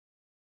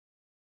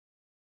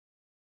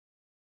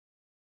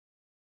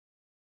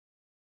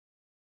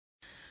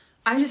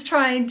I'm just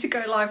trying to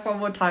go live one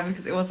more time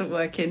because it wasn't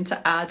working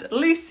to add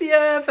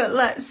Lucia, but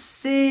let's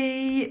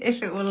see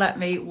if it will let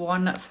me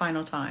one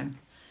final time.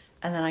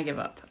 And then I give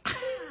up.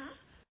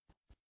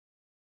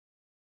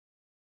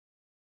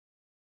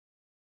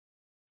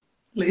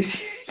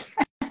 Lucia.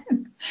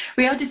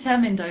 We are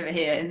determined over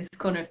here in this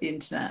corner of the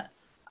internet.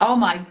 Oh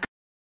my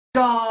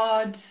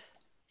God.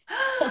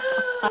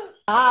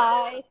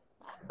 Hi.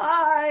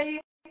 Hi.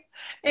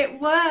 It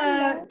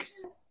worked.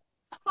 Hello.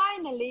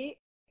 Finally.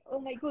 Oh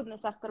my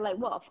goodness, after like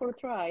what, 4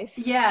 tries?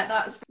 Yeah,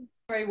 that's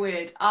very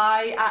weird.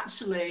 I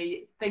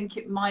actually think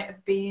it might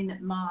have been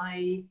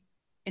my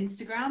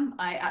Instagram.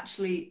 I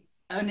actually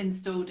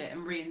uninstalled it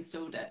and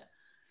reinstalled it.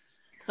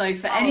 So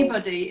for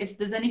anybody, if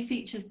there's any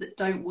features that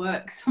don't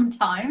work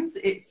sometimes,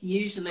 it's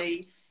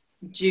usually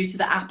due to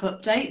the app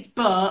updates.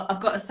 But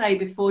I've got to say,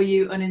 before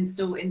you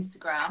uninstall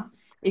Instagram,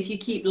 if you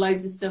keep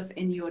loads of stuff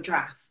in your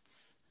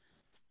drafts,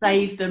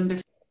 save them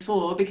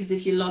before, because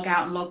if you log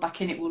out and log back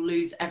in, it will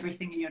lose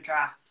everything in your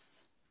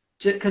drafts.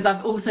 Because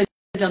I've also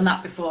done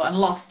that before and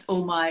lost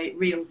all my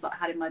reels that I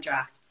had in my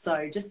drafts.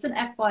 So just an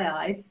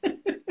FYI.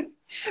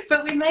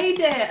 But we made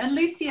it, and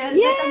Lucia,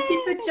 so thank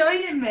you for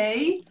joining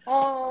me.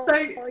 Oh,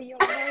 you're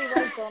very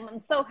welcome. I'm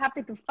so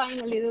happy to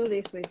finally do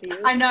this with you.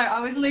 I know, I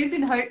was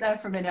losing hope there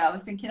for a minute. I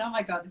was thinking, oh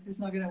my God, this is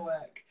not going to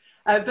work.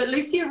 But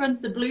Lucia runs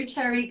the Blue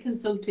Cherry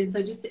Consulting.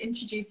 So just to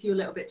introduce you a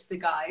little bit to the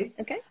guys.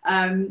 Okay.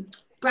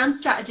 Brand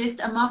strategist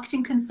and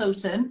marketing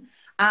consultant.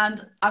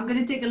 And I'm going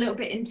to dig a little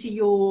bit into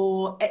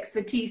your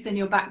expertise and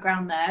your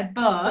background there.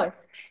 But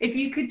if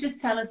you could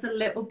just tell us a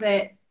little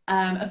bit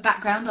of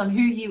background on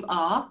who you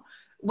are,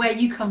 where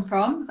you come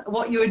from,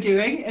 what you're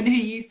doing, and who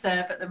you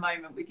serve at the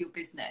moment with your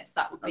business.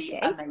 That would be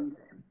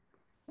amazing.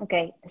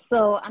 Okay,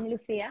 so I'm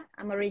Lucia.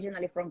 I'm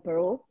originally from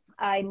Peru.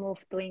 I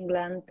moved to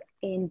England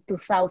in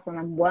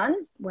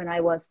 2001 when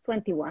I was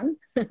 21.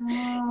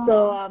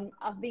 So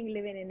I've been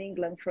living in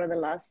England for the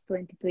last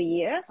 22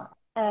 years.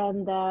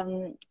 And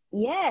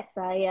yes,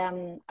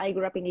 I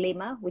grew up in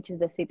Lima, which is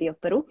the city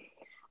of Peru.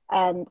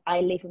 And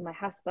I live with my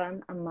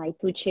husband and my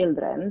 2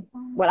 children.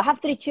 Well, I have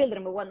 3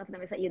 children, but one of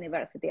them is at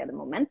university at the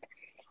moment.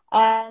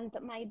 And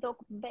my dog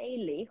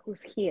Bailey,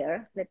 who's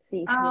here. Let's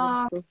see if he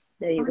wants to.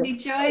 There you go. Can you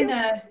join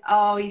us?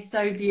 Oh, he's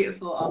so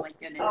beautiful. Oh my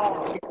goodness.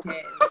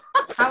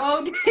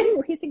 How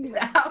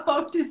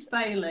old is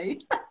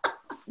Bailey?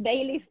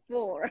 Bailey's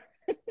 4.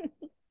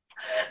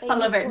 I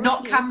love it.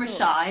 Not camera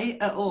shy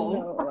at all.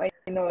 No, I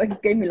know.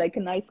 It gave me like a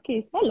nice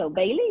kiss. Hello,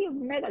 Bailey. You're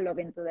mega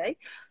loving today.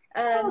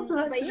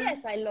 But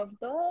yes, I love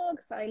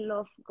dogs. I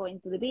love going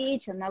to the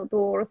beach and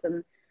outdoors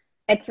and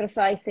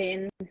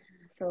exercising.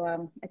 So I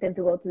tend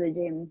to go to the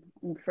gym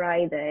on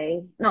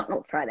Friday. No,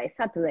 not Friday,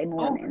 Saturday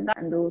morning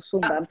and do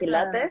Zumba and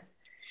Pilates.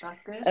 That's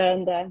good.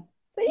 And so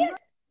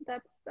yes,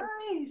 that's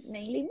nice.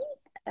 Mainly me.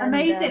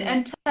 Amazing.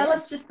 And tell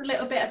us just a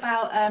little bit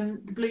about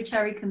the Blue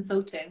Cherry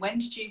Consulting. When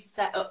did you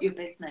set up your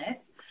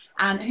business,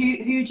 and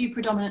who do you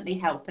predominantly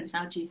help, and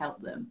how do you help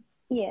them?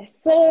 Yes.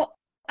 So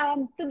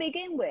to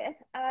begin with,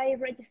 I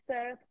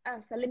registered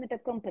as a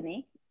limited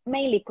company,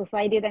 mainly because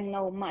I didn't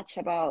know much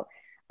about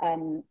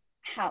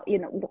how,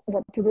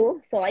 what to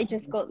do. So I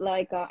just got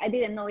like, I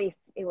didn't know if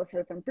it was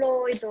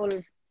self-employed or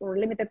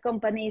limited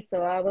company.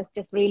 So I was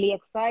just really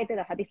excited.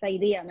 I had this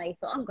idea and I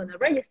thought, I'm going to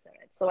register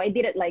it. So I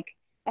did it like,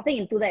 I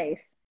think in 2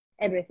 days,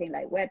 everything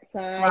like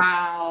website.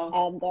 Wow.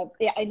 And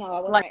yeah, I know.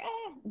 I was like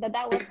but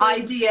that was like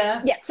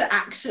idea to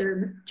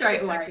action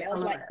straight away. I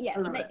was like,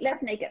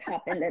 let's make it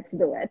happen. Let's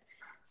do it.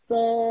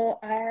 So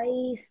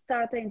I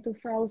started in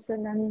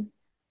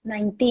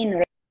 2019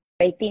 or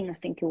 18, I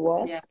think it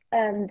was. Yeah.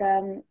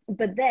 And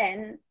but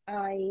then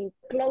I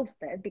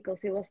closed it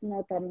because it was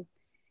not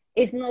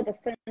it's not a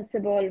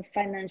sensible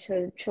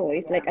financial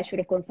choice. Like I should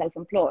have gone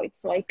self-employed.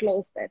 So I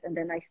closed it, and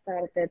then I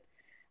started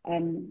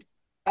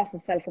as a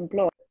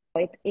self-employed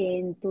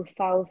in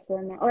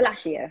 2000 or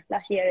last year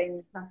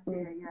in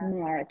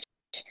March.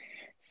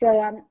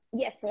 So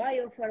so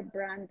I offer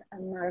brand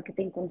and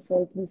marketing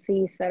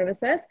consultancy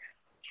services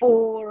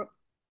for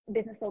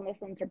business owners,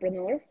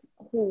 entrepreneurs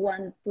who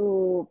want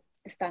to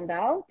stand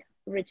out,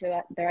 reach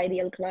their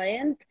ideal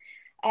client,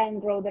 and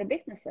grow their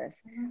businesses.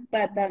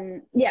 But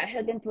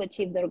help them to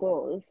achieve their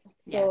goals.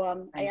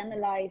 So I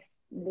analyze,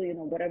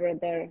 whatever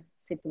their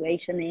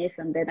situation is,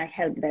 and then I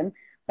help them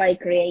by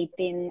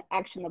creating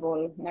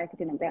actionable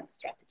marketing and brand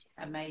strategies.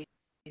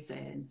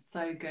 Amazing.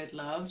 So good,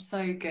 love.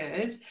 So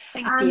good.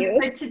 Thank you.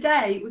 So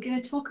today we're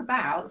going to talk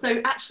about,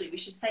 so actually we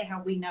should say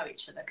how we know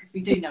each other, because we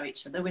do know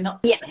each other. We're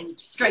not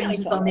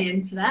strangers on the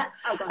internet.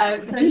 So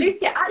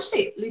Lucia,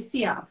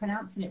 I'm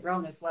pronouncing it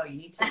wrong as well. You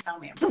need to tell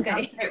me I'm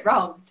pronouncing it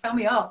wrong. Tell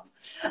me off.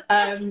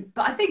 But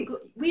I think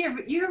we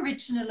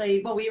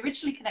originally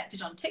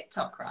connected on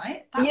TikTok,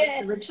 right?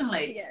 Yes.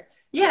 Originally. Yes.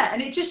 Yeah,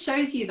 and it just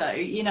shows you though,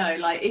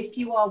 like if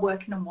you are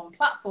working on one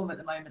platform at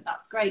the moment,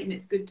 that's great, and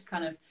it's good to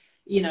kind of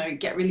you know,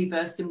 get really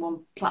versed in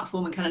one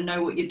platform and kind of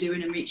know what you're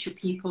doing and reach your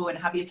people and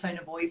have your tone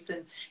of voice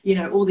and, you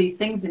know, all these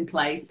things in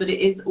place. But it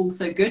is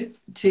also good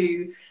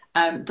to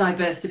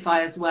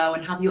diversify as well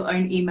and have your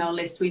own email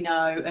list, we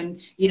know,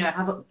 and, you know,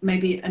 have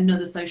maybe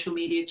another social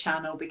media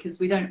channel, because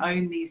we don't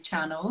own these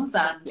channels.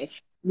 And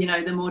you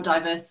know, the more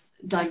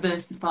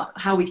diversify,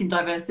 how we can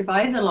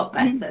diversify is a lot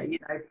better, you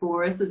know,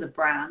 for us as a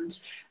brand.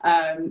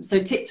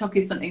 So TikTok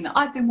is something that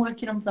I've been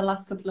working on for the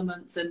last couple of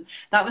months, and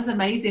that was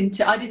amazing.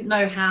 I didn't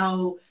know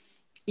how,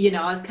 you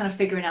know, I was kind of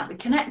figuring out the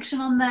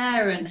connection on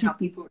there and how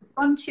people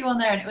respond to you on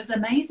there, and it was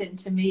amazing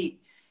to meet,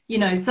 you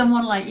know,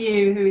 someone like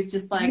you who is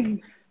just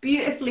like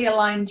beautifully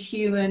aligned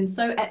human,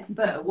 so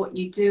expert at what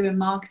you do in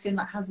marketing,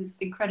 that has this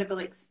incredible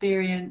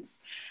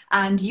experience.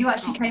 And you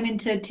actually came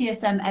into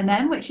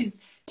TSM which is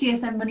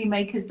TSM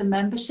Moneymakers, the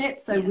membership.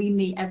 So we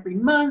meet every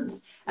month,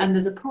 and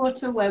there's a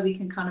portal where we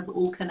can kind of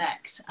all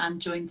connect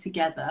and join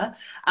together.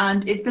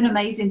 And it's been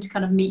amazing to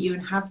kind of meet you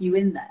and have you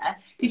in there.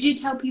 Could you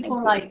tell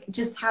people like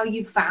just how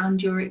you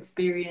found your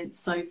experience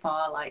so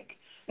far, like,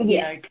 you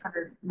know, kind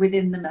of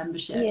within the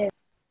membership? Yes,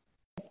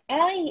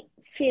 I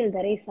feel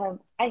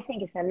I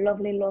think it's a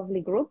lovely, lovely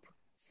group.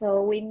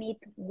 So we meet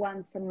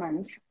once a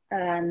month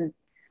and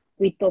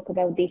we talk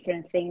about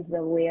different things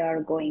that we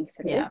are going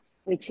through,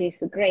 which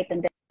is great.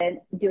 And then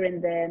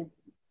during the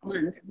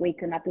month, we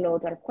can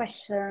upload our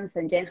questions,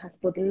 and Jen has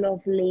put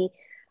lovely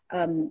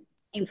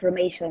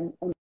information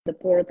on the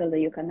portal that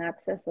you can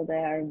access. So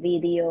there are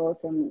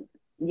videos and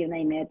you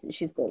name it.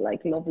 She's got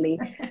like lovely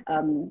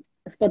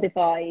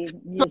Spotify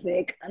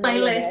music and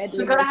playlists.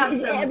 We've got to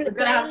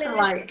have some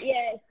like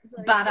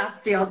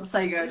badass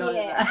Beyonce going on in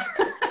there.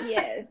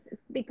 Yes,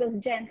 because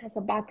Jen has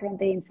a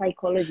background in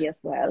psychology as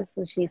well,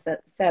 so she's a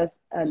sales,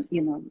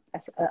 you know,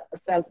 a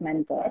sales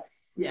mentor.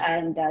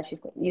 And she's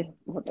got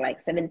like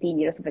 17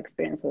 years of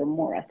experience or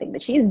more, I think.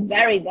 But she's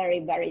very, very,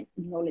 very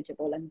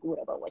knowledgeable and good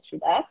about what she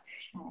does,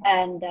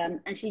 and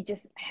she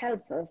just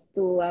helps us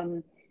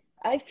to.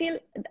 I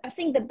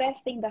think the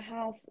best thing that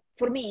has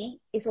for me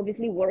is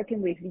obviously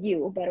working with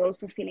you, but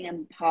also feeling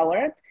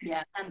empowered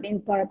and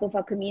being part of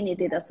a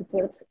community that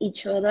supports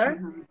each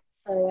other.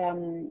 So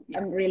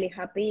I'm really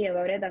happy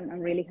about it. I'm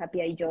really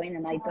happy I joined,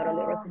 and I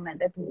totally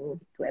recommend it to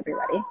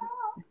everybody.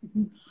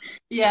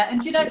 Yeah,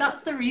 and you know,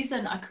 that's the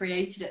reason I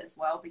created it as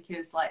well,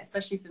 because like,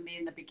 especially for me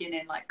in the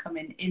beginning, like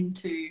coming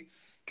into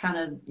kind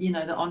of, you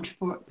know, the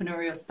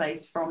entrepreneurial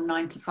space from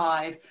 9 to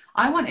 5,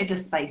 I wanted a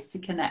space to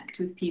connect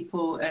with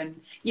people and,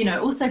 you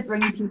know, also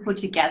bring people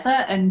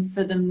together, and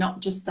for them not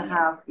just to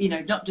have, you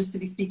know, not just to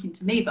be speaking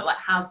to me, but like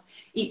have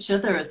each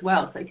other as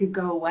well, so they could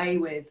go away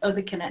with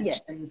other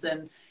connections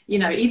and, you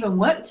know, even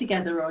work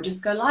together or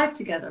just go live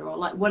together or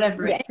like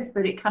whatever it is.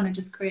 But it kind of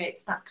just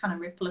creates that kind of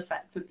ripple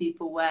effect for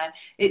people where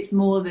it's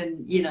more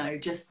than, you know,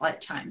 just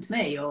like chatting to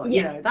me or,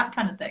 you know, that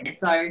kind of thing.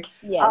 So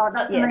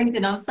that's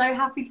amazing. I'm so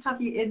happy to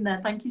have you in there.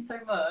 Thank you so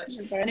much.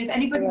 And if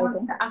anybody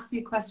wants to ask me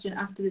a question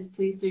after this,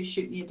 please do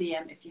shoot me a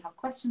DM if you have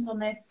questions on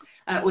this,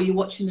 or you're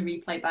watching the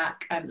replay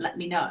back, let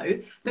me know.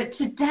 But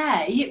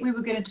today we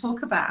were going to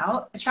talk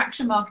about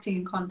attraction marketing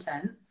and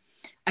content,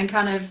 and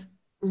kind of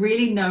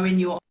really knowing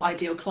your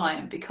ideal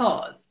client,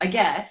 because I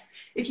guess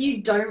if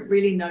you don't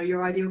really know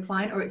your ideal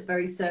client, or it's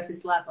very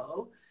surface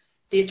level,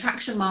 the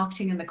attraction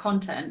marketing and the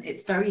content,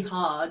 it's very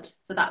hard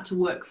for that to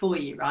work for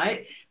you,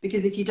 right?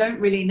 Because if you don't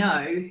really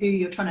know who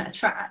you're trying to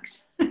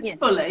attract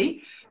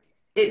fully,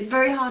 it's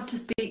very hard to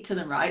speak to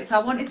them, right? So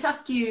I wanted to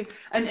ask you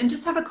and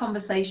just have a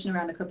conversation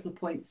around a couple of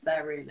points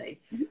there, really.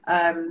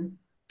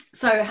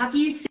 So have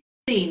you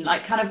seen,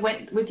 like, kind of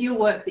with your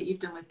work that you've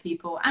done with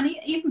people, and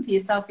even for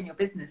yourself in your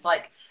business,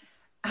 like,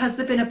 has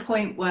there been a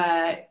point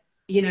where,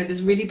 you know,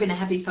 there's really been a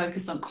heavy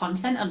focus on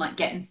content and like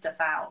getting stuff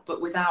out, but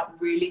without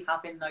really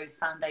having those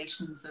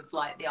foundations of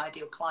like the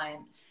ideal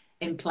client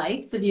in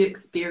place? Have you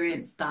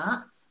experienced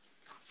that?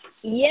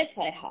 Yes,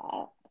 I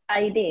have.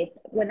 I did.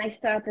 When I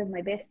started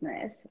my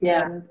business, you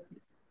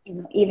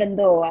know, even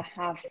though I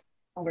have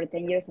over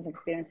 10 years of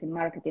experience in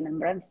marketing and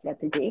brand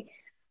strategy,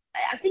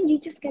 I think you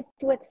just get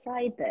too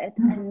excited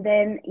and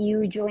then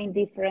you join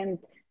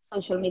different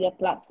social media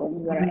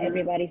platforms where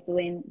everybody's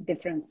doing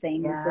different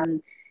things,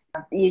 and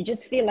you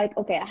just feel like,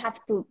 okay, I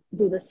have to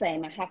do the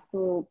same. I have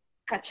to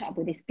catch up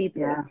with these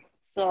people.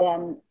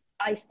 So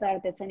I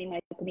started sending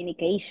my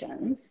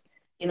communications,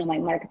 you know, my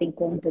marketing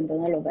content and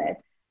all of it,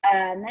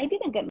 and I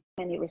didn't get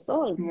many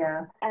results.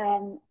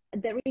 And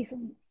the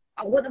reason,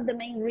 one of the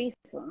main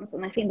reasons,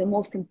 and I think the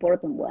most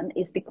important one,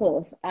 is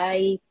because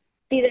I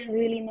didn't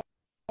really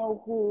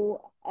know who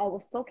I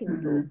was talking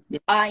to.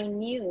 I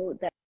knew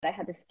that I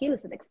had the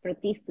skills and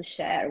expertise to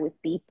share with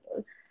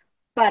people,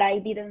 but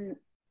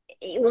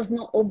it was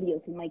not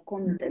obvious in my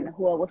content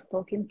who I was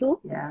talking to.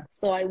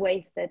 So I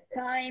wasted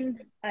time,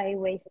 I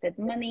wasted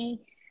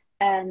money,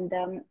 and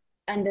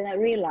then I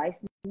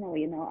realized, no,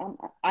 you know,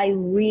 I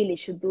really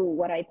should do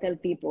what I tell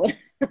people.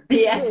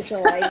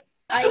 So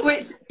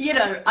which, you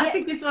know, I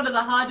think is one of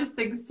the hardest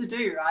things to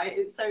do, right?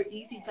 It's so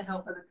easy to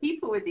help other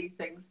people with these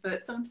things,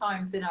 but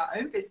sometimes in our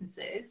own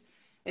businesses,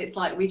 it's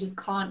like we just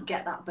can't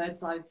get that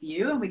bird's eye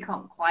view, and we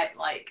can't quite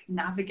like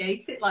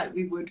navigate it like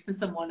we would for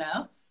someone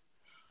else.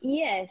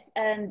 Yes,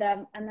 and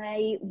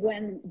I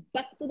went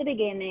back to the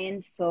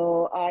beginning.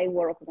 So I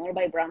work on all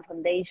my brand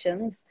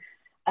foundations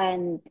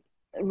and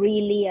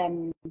really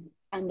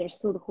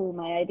understood who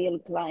my ideal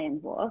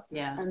client was.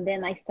 Yeah. And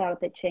then I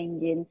started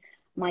changing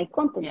my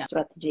content Yeah.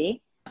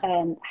 strategy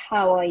and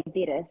how I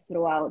did it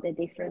throughout the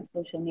different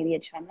social media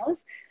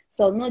channels.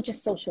 So not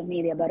just social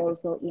media, but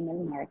also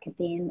email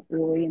marketing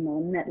or,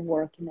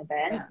 networking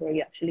events Yeah. where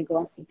you actually go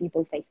and see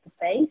people face to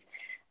face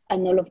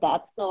and all of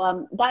that.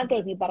 So that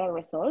gave me better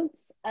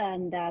results.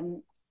 And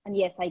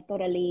yes, I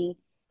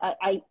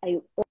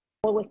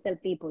always tell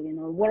people,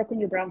 work on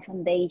your brand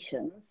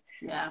foundations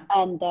Yeah.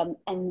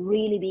 and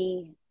really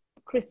be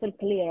crystal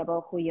clear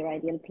about who your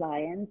ideal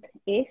client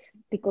is,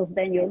 because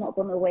then you're not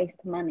going to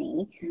waste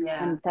money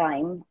Yeah. and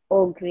time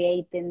on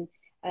creating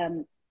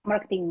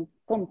marketing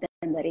content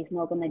that is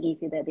not going to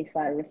give you the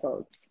desired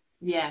results.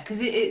 Yeah, because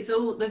it's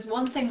all, there's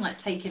one thing like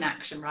taking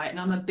action, right? And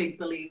I'm a big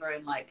believer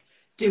in like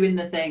doing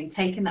the thing,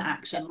 taking the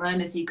action, learn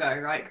as you go,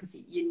 right? Because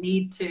you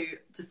need to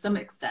some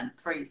extent,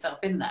 throw yourself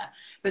in there.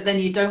 But then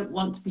you don't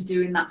want to be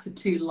doing that for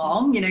too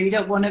long. You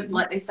don't want to,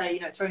 like they say,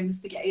 throwing the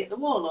spaghetti at the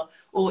wall,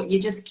 or you're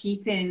just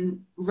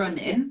keeping Yeah.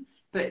 running,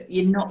 but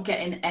you're not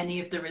getting any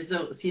of the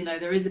results.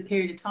 There is a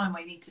period of time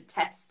where you need to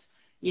test,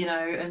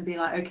 and be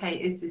like, okay,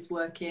 is this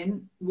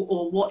working?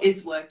 Or what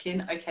is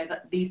working? Okay,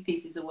 these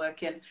pieces are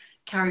working,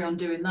 carry on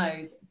doing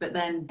those, but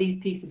then these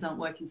pieces aren't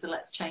working, so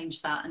let's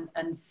change that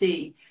and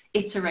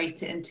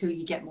iterate it until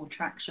you get more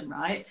traction,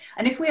 right?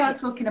 And if we are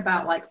Yes. talking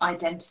about like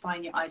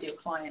identifying your ideal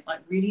client,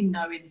 like really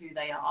knowing who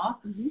they are,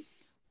 Mm-hmm.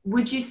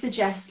 would you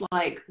suggest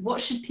like what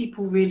should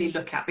people really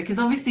look at? Because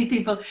obviously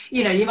people,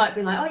 you might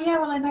be like, oh yeah,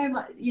 well I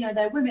know,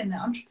 they're women,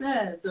 they're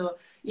entrepreneurs, or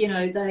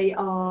they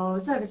are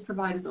service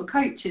providers or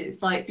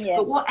coaches, like, Yeah.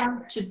 but what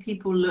else should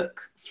people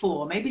look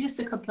for? Maybe just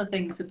a couple of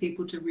things for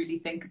people to really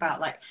think about,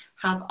 like,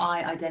 have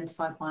I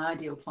identified my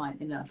ideal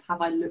client enough?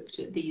 Have I looked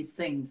at these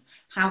things?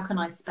 How can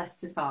I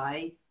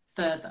specify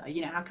further?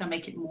 How can I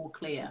make it more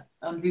clear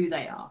on who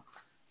they are?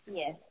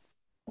 Yes.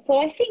 So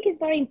I think it's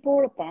very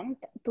important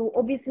to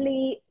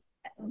obviously,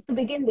 to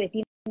begin with,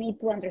 you need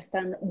to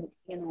understand,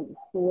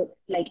 who,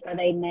 like, are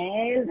they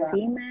male, Yeah.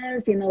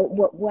 females,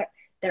 what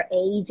their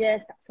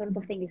ages, that sort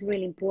of thing is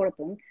really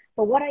important.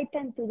 But what I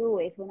tend to do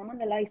is when I'm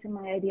analyzing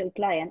my ideal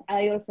client,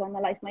 I also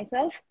analyze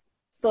myself.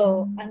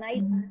 So, and I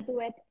do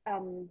it,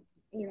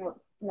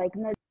 like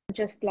not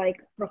just like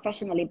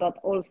professionally, but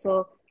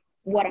also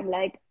what I'm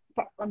like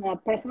on a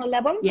personal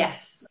level.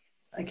 Yes.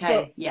 So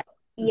Okay. Yeah.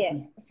 yes,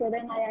 so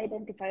then I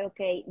identify,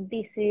 okay,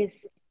 this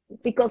is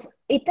because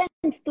it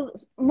tends to,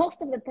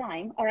 most of the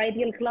time, our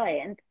ideal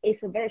client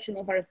is a version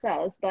of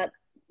ourselves, but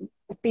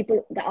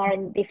people that are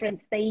in different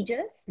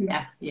stages.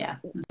 Yeah. Yeah.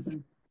 Mm-hmm.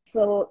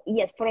 So,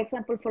 yes, for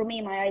example, for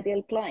me, my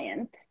ideal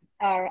client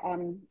are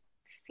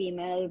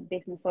female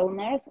business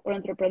owners or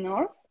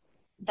entrepreneurs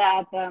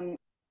that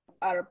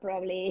are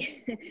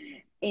probably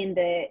in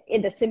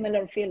the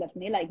similar field as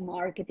me, like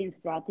marketing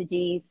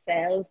strategy,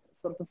 sales,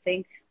 sort of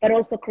thing, but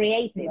also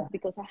creative, Yeah.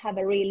 because I have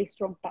a really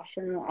strong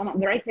passion. I'm a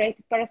very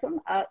creative person.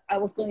 I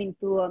was training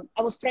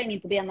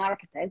to be an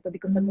architect, but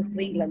because I moved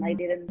to England,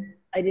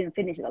 I didn't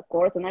finish that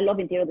course, and I love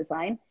interior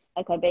design.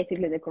 Like I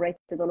basically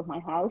decorated all of my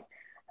house,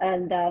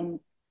 and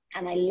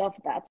I love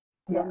that.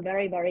 So Yeah. I'm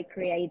very, very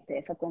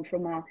creative. I come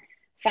from a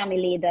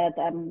family that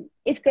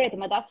is creative.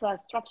 My dad's a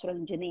structural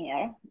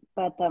engineer,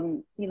 but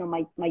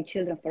my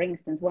children, for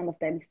instance, one of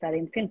them is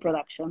studying film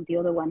production, the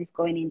other one is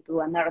going into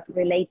an art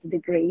related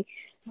degree.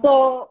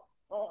 So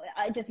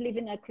I just live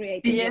in a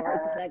creative Yeah.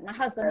 world. Like my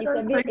husband That's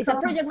so is a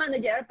cool. project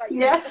manager, but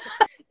Yeah.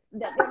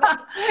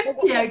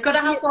 Yeah, got to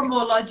have you, one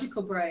more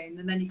logical brain,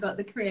 and then you got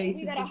the we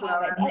creatives gotta as have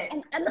well.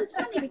 it. And it's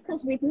funny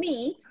because with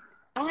me,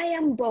 I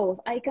am both.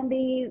 I can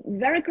be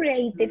very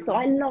creative, so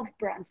I love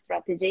brand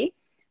strategy.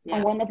 And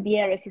Yeah. one of the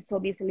areas is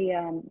obviously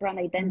brand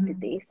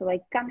identity. So I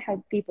can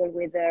help people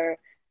with their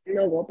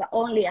logo, but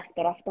only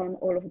after I've done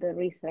all of the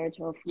research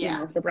of,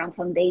 Yeah. of the brand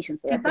foundation.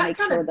 So I have Because to that make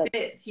kind of sure that,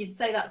 fits, you'd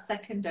say that's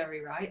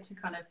secondary, right? To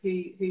kind of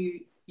who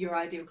your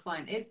ideal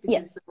client is, yeah,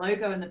 because the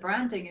logo and the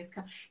branding is,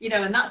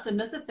 and that's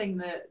another thing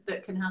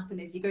that can happen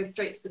is you go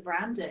straight to the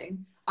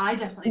branding. I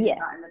definitely did yeah,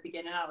 that in the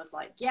beginning. I was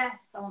like,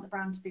 yes, I want the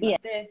brand to be yeah,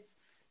 like this,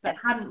 but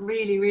yes, hadn't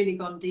really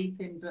gone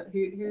deep in, but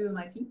who are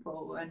my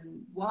people and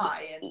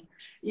why, and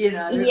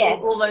yes,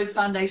 all those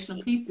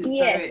foundational pieces. So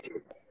yes.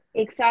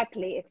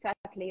 Exactly.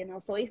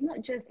 So it's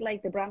not just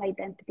like the brand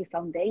identity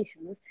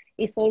foundations,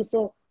 it's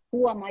also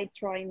who am I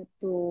trying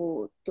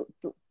to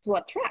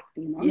attract,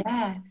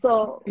 yeah,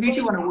 So who do you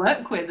going want to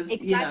back, work with,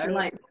 exactly.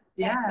 like, That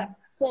yeah.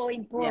 that's so Yeah.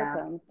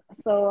 important.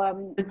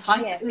 So The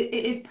type, yes, it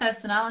is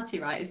personality,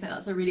 right? Isn't it?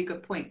 That's a really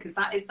good point, because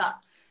that is that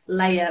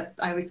layer.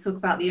 I always talk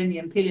about the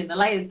onion, peeling the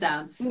layers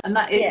down, and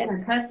that is,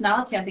 yes,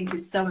 personality, I think,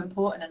 is so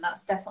important, and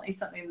that's definitely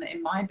something that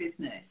in my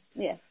business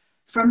yes,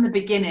 from the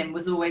beginning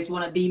was always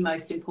one of the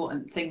most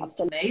important things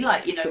to me.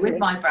 Like, with absolutely.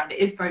 my brand, it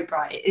is very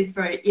bright, it is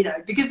very,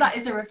 because that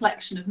is a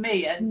reflection of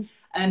me, and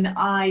And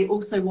I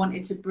also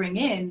wanted to bring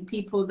in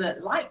people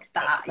that like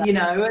that, you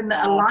know, and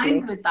that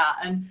aligned with that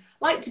and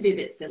like to be a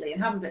bit silly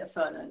and have a bit of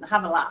fun and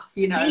have a laugh,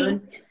 you know. Me.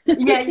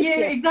 And yeah, you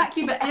Yeah.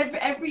 exactly. But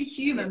every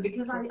human,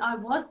 because I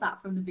was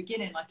that from the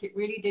beginning, like it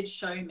really did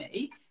show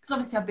me, because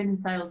obviously I've been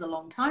in sales a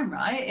long time,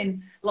 right?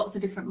 In lots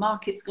of different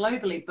markets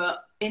globally,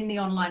 but in the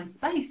online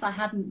space, I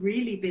hadn't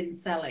really been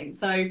selling.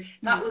 So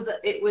that was,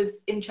 it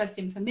was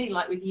interesting for me,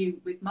 like with you,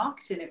 with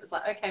marketing, it was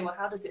like, okay, well,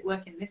 how does it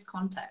work in this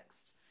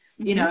context?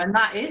 You know, and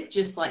that is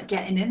just like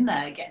getting in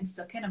there, getting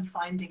stuck in and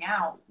finding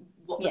out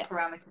what the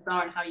parameters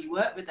are and how you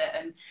work with it.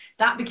 And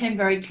that became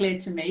very clear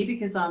to me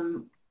because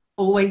I'm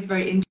always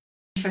very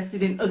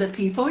interested in other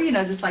people, you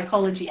know, the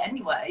psychology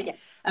anyway.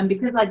 And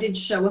because I did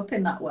show up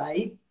in that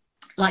way,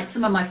 like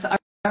some of my, I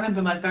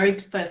remember my very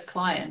first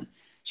client,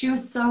 she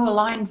was so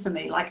aligned for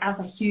me, like as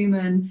a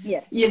human,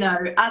 you know,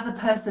 as a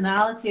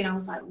personality. And I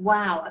was like,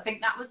 wow, I think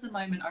that was the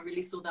moment I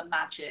really saw the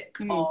magic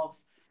of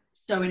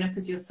showing up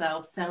as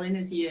yourself, selling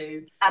as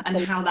you,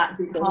 and how that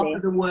did half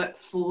of the work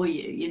for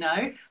you, you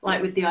know,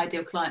 like with the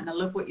ideal client. And I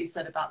love what you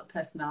said about the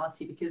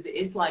personality, because it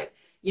is like,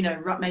 you know,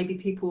 maybe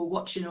people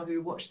watching or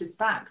who watch this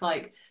back,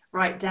 like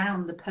write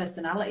down the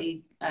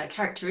personality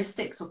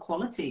characteristics or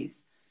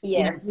qualities.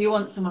 You know, you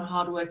want someone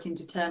hardworking,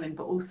 determined,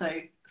 but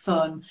also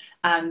fun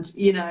and,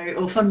 you know,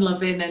 or fun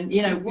loving, and,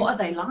 you know, what are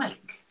they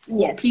like?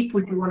 What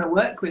people do you want to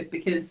work with?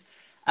 Because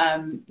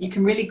you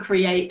can really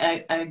create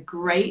a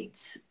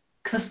great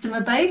customer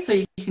base, or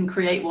you can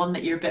create one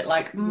that you're a bit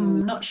like,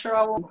 not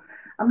sure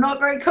I'm not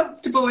very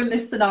comfortable in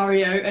this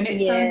scenario. And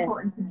it's so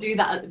important to do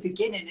that at the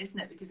beginning, isn't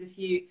it? Because if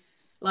you,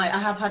 like, I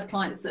have had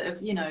clients that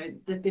have, you know,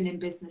 they've been in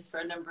business for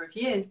a number of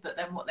years, but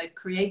then what they've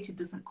created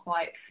doesn't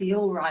quite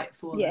feel right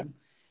for them.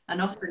 And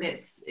often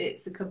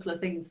it's a couple of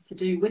things to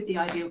do with the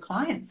ideal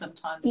client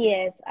sometimes.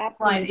 Yes,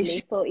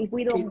 absolutely. So if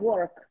we don't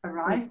work,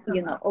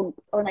 you know,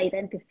 on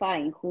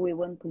identifying who we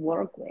want to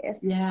work with,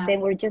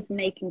 then we're just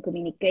making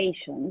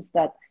communications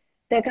that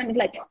they're kind of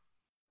like,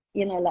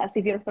 you know, as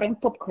if you're throwing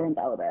popcorn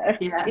out there.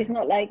 It's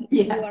not like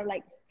you are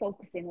like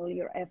focusing all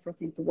your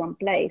efforts into one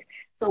place.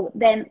 So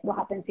then what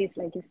happens is,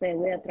 like you say,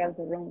 we attract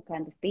the wrong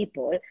kind of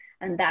people,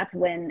 and that's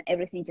when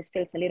everything just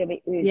feels a little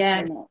bit you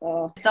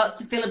know, it starts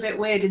to feel a bit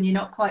weird, and you're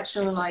not quite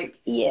sure, like,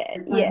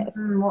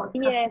 what's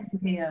happening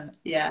here.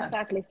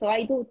 Exactly. So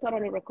I do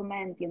totally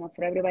recommend, you know,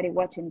 for everybody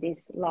watching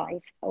this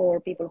live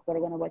or people who are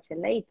going to watch it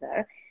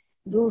later,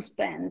 do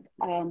spend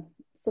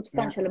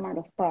substantial amount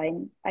of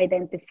time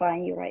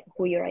identifying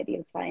who your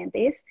ideal client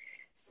is.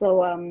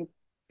 So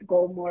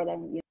go more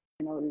than, you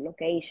know,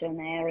 location,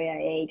 area,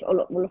 age, all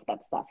of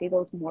that stuff. It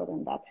goes more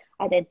than that.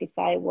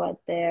 Identify what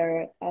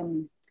their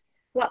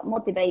what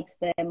motivates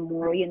them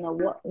more, you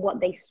know, what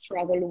they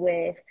struggle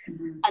with,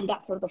 and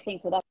that sort of thing.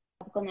 So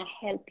that's going to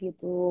help you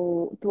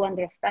to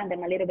understand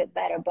them a little bit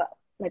better. But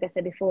like I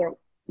said before,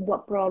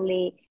 what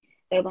probably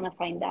they're going to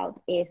find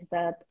out is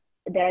that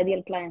their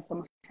ideal client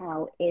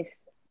somehow is,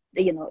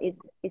 you know,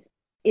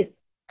 is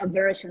a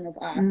version of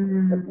us,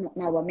 but not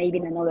now, but maybe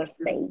in another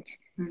stage,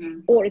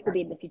 or it could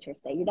be in the future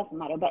stage. It doesn't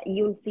matter, but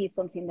you'll see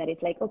something that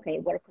is like, okay,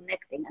 we're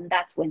connecting, and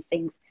that's when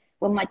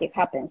magic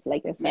happens.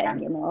 Like you're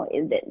saying, you know,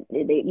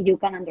 you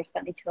can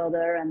understand each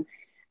other,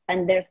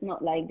 and there's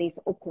not like this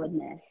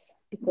awkwardness,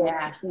 because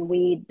when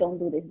we don't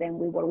do this, then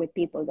we work with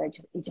people that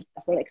just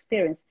the whole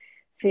experience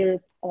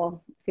feels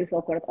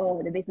awkward.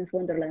 Oh, the business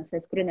wonderland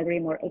says, couldn't agree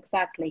more.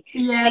 Exactly.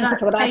 Thank you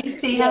for that.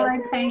 Katie, hello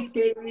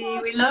Katie.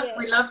 We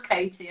love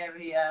Katie over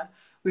here.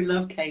 We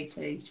love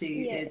Katie.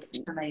 She is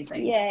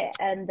amazing.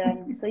 And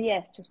so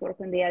yes, just work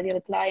on the ideal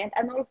client,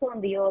 and also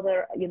on the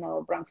other, you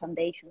know, brand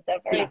foundations. They're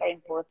very very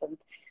important.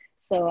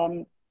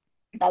 So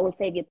that will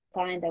save you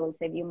time, that will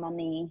save you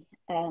money,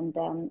 and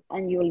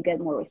you will get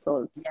more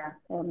results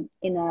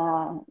in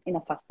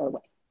a faster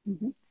way.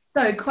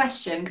 So,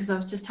 question, because I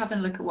was just having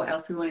a look at what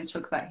else we want to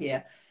talk about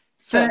here.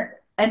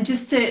 And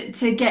just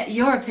to get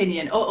your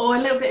opinion, or a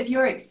little bit of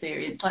your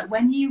experience, like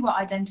when you were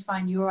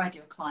identifying your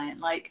ideal client,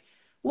 like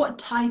what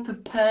type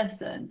of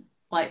person,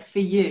 like for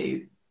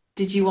you,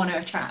 did you want to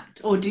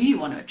attract, or do you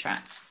want to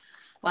attract?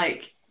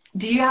 Like,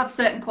 do you have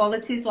certain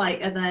qualities?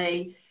 Like, are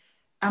they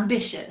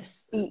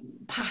ambitious,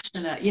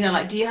 passionate? You know,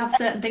 like, do you have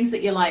certain things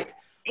that you're like?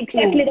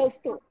 Exactly those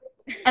two.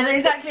 And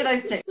exactly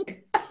those two.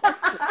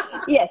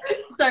 Yes.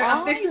 So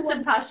ambitious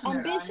and passionate.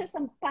 Ambitious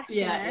and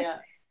passionate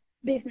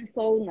business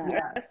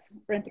owners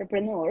or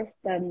entrepreneurs,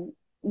 then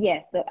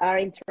yes, that are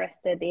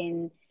interested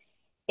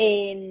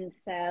in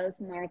sales,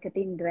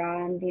 marketing,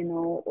 brand, you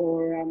know,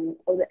 or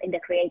in the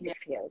creative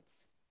fields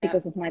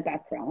because of my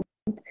background.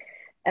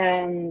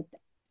 And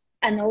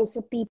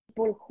also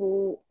people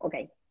who,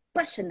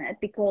 passionate,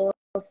 because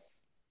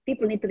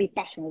people need to be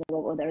passionate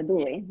about what they're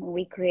doing. When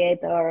we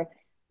create our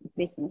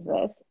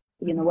businesses,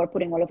 you know, we're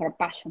putting all of our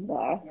passion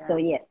there. So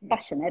yes,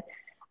 passionate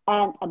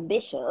and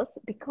ambitious,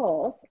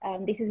 because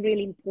this is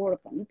really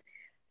important.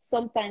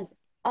 Sometimes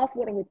I've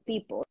worked with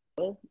people,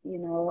 you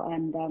know,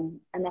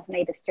 and I've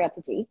made a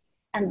strategy,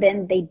 and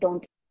then they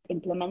don't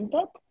implement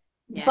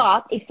it.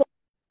 But if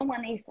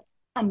someone is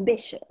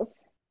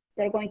ambitious,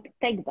 they're going to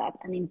take that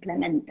and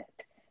implement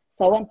it.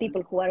 So I want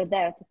people who are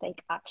there to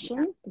take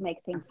action, to make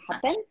things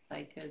happen.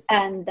 Takers,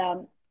 and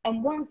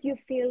once you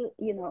feel,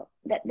 you know,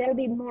 that there'll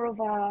be more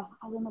of a,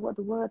 I don't know what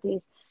the word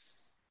is,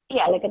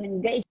 yeah, like an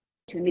engagement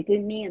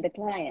between me and the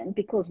client,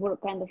 because we're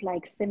kind of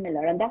like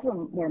similar, and that's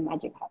when where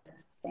magic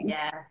happens, I think.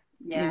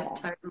 yeah,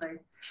 totally.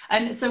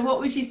 And so what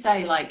would you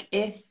say, like,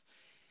 if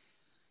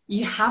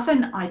you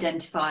haven't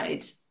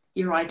identified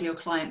your ideal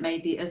client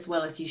maybe as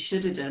well as you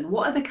should have done,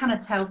 what are the kind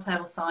of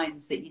telltale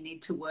signs that you need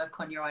to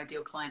work on your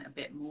ideal client a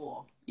bit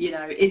more? You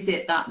know, is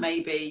it that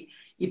maybe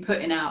you're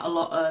putting out a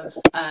lot of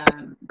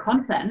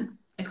content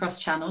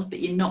across channels, but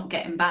you're not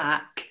getting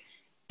back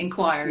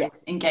inquiries,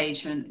 Yes,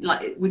 engagement?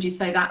 Like, would you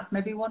say that's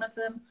maybe one of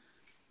them?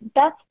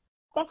 that's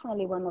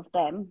definitely one of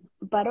them.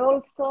 But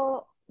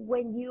also,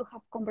 when you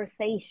have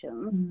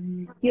conversations,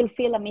 you'll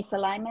feel a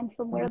misalignment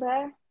somewhere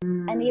there,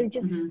 and you'll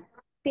just Mm-hmm.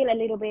 feel a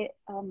little bit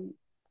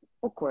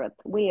awkward,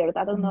 weird.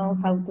 I don't know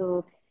how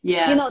to, you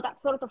Yeah, know, that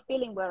sort of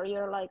feeling where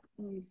you're like,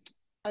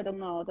 I don't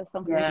know, there's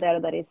something yeah. there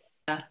that is,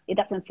 it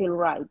doesn't feel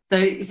right.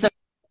 So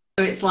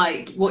it's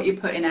like what you're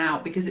putting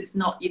out, because it's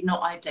not, you've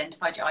not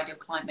identified your ideal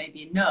client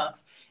maybe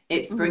enough.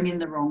 It's Mm-hmm. bringing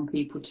the wrong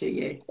people to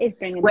you. It's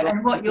bringing the And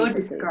wrong what you're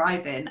people to you.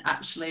 describing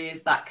actually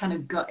is that kind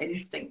of gut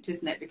instinct,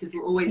 isn't it? Because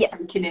we're always Yes,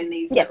 taking in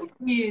these yes, little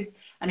cues,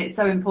 and it's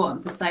so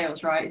important for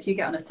sales, right? If you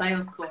get on a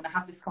sales call and I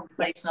have this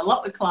yes, conversation a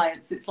lot with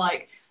clients, it's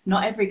like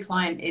not every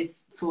client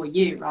is for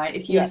you, right?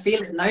 If you're yes,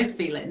 feeling those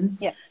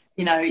feelings, yes,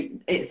 you know,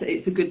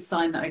 it's a good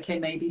sign that, okay,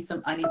 maybe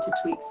I need to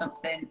tweak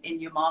something in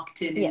your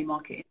marketing, yes,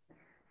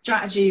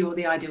 strategy, or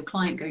the ideal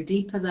client, go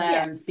deeper there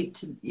yes. and speak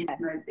to, you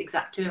know,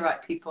 exactly the right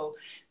people.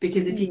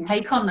 Because if you Mm.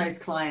 take on those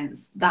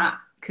clients, that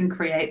can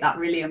create that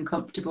really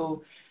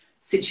uncomfortable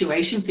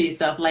situation for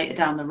yourself later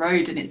down the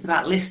road, and it's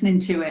about listening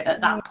to it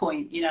at that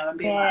point, you know, and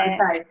being like, Yeah,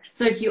 okay.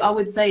 So if you, I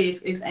would say,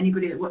 if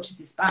anybody that watches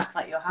this back,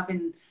 like, you're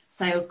having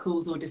sales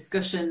calls or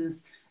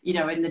discussions, you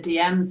know, in the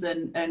DMs,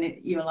 and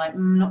you're like,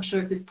 not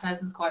sure if this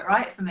person's quite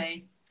right for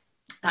me,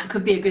 that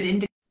could be a good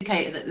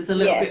indicator that there's a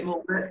little bit yes,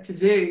 more work to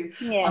do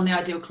yes, on the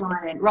ideal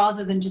client,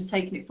 rather than just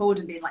taking it forward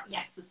and being like,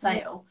 yes, a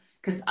sale.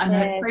 Because I know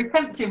it's yes, very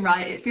tempting,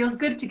 right? It feels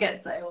good to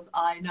get sales.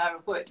 I know,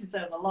 I've worked in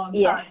sales a long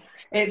yes. time.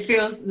 It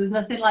feels, there's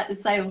nothing like the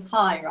sales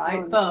high, Oh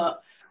right? no,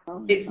 But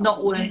it's not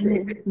no, worth it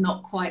if it's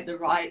not quite the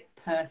right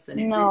person.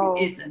 It really no.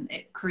 isn't.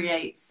 It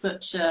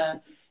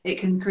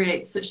can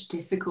create such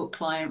difficult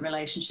client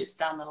relationships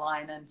down the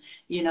line. And,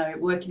 you know,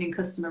 working in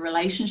customer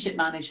relationship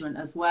management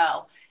as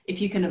well,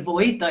 if you can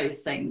avoid those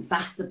things,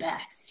 that's the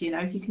best. You know,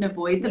 if you can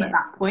avoid them at Yes,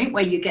 that point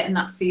where you're getting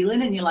that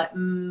feeling and you're like,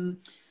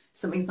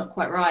 something's not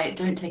quite right,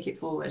 don't take it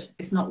forward.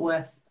 It's not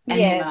worth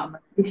any yes. amount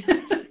of money.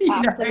 You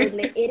know?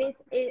 Absolutely. It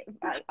is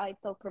I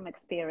talk from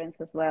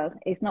experience as well.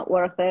 It's not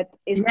worth it.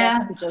 It's best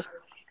Yeah, to just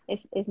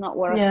it's not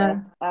worth it.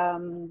 yeah,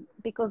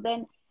 Because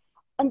then,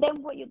 and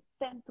then what you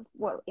tend to,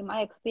 well, in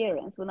my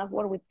experience, when I've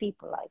worked with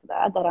people like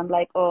that, that I'm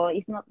like, oh,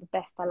 it's not the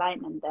best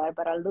alignment there,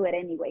 but I'll do it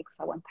anyway because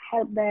I want to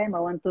help them. I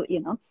want to, you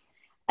know.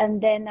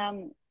 And then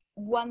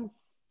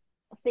once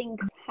things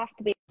have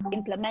to be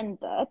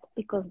implemented,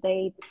 because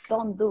they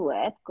don't do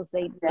it because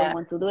they don't yeah,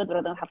 want to do it or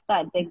don't have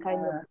time, they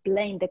kind of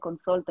blame the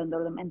consultant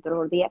or the mentor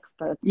or the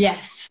expert,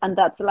 yes, and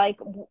that's like,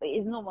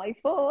 it's not my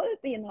fault,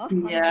 you know. I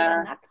made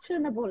yeah, an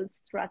actionable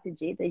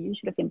strategy that you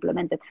should have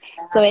implemented.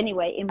 So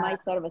anyway, in my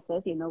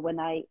services, you know, when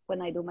I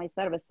do my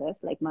services,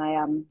 like my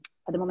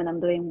at the moment I'm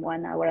doing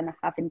 1.5 hour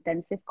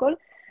intensive call,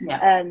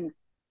 yeah.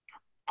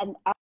 and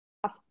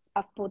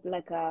I've put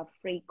like a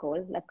free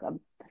call, like a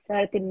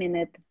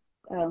 30-minute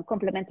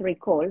complimentary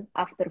call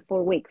after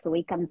 4 weeks, so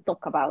we can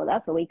talk about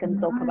that, so we can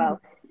talk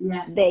about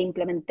Yes, the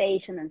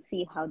implementation and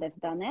see how they've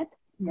done it,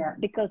 yeah,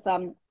 because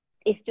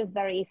it's just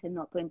very easy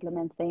not to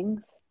implement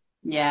things.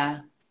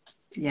 yeah,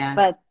 yeah.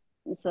 But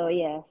so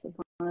yes, it's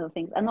one of the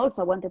things. And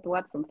also I wanted to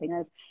add something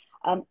else.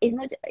 It's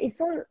not,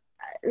 it's all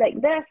like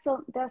there are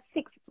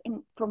six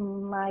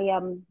from my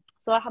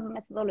so I have a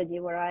methodology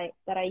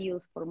that I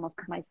use for most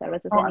of my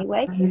services Oh,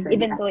 anyway, amazing.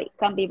 even though it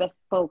can be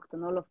bespoke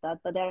and all of that,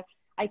 but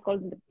I call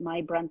them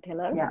my brand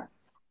pillars. Yeah,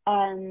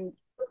 And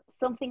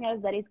something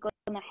else that is going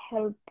to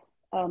help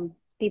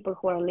people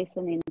who are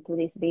listening to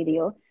this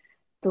video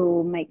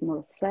to make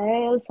more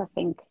sales, I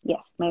think,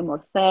 yes, make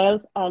more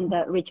sales and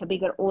reach a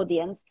bigger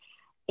audience,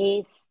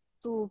 is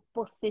to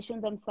position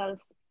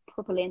themselves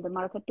properly in the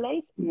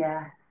marketplace,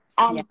 yeah, yeah,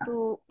 and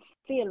to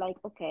feel like,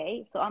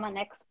 okay, so I'm an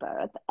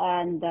expert,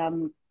 and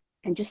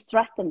just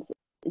trust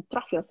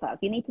yourself.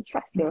 You need to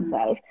trust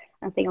yourself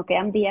and think, okay,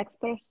 I'm the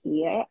expert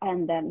here,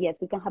 and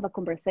yes, we can have a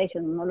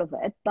conversation and all of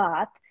it,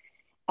 but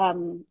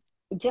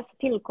just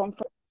feel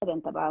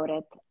confident about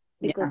it,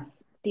 yeah,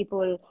 because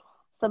people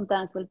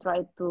sometimes will try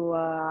to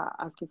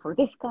ask you for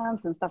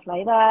discounts and stuff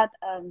like that,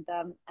 and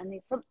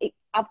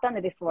I've done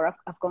it before.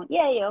 I've gone,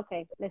 yeah,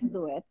 okay, let's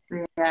do it.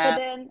 But yeah.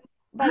 then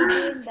by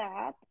doing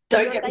that,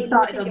 Don't you're get me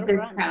started diluting on your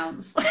brand.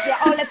 discounts. Yeah,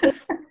 oh, let's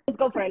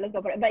go for it. Let's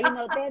go for it. But you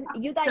know, then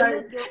you So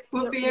dilute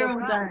we'll be your here all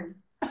brand,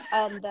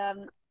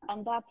 day.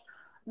 and that's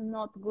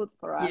not good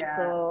for us. Yeah.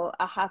 So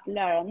I have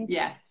learned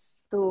Yes.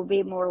 to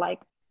be more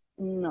like,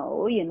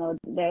 no,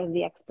 there's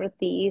the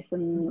expertise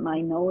and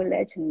my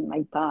knowledge and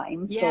my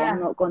time. So I'm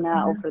Yeah. not gonna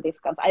Mhm. offer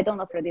discounts. I don't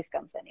offer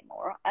discounts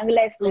anymore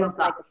unless there's Love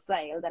like that. a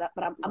sale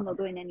but I'm not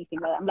doing anything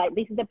like that. I'm like,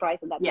 this is the price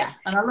and that's it. Yeah.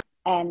 And I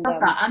And love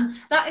that. And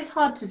that is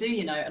hard to do,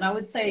 you know. And I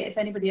would say if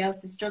anybody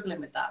else is struggling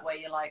with that, where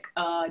you're like,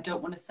 oh, I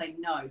don't want to say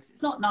no, because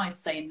it's not nice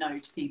saying no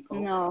to people,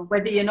 no,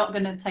 whether you're not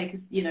going to take,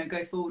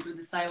 go forward with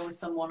a sale with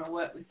someone or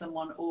work with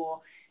someone, or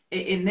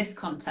in this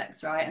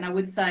context, right? And I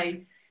would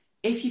say,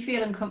 if you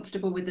feel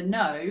uncomfortable with a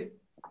no,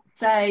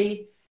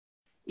 say,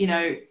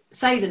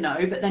 say the no,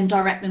 but then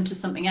direct them to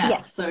something yes,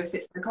 else. So if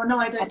it's like, oh no,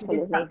 I don't do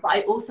this, that, absolutely. but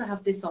I also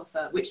have this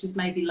offer, which is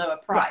maybe lower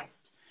Yeah,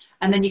 priced.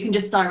 And then you can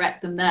just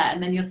direct them there.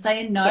 And then you're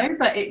saying no, yes,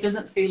 but it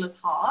doesn't feel as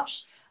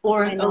harsh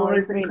I know, or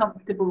it's as really,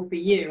 uncomfortable for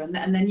you. And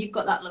then you've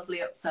got that lovely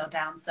upsell,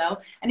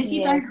 downsell. And if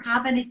you yes, don't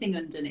have anything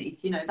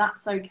underneath,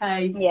 that's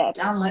okay. yes,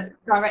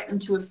 Direct them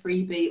to a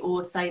freebie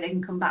or say they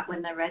can come back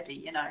when they're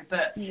ready.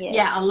 But yes,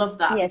 yeah, I love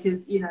that yes,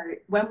 because,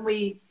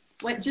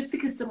 when just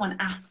because someone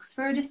asks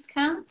for a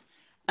discount,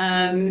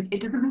 mm-hmm. it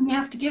doesn't mean you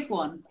have to give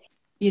one,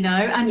 and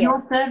Yes,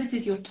 your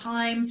services, your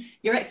time,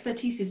 your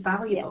expertise is yes,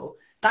 valuable.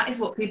 That is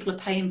what people are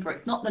paying for.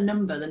 It's not the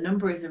number. The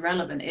number is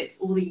irrelevant. It's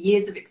all the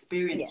years of yes,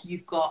 experience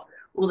you've got,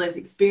 all those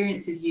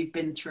experiences you've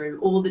been through,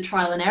 all the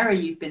trial and error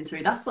you've been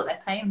through. That's what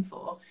they're paying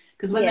for.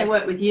 Because when they yes.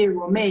 work with you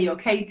or me or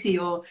Katie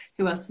or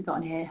who else we got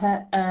on here,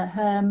 her Let me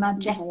have a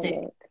majestic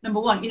look.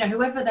 number one,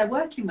 whoever they're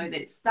working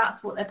with,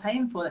 that's what they're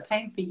paying for. They're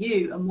paying for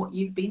you and what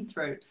you've been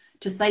through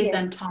to save Yes,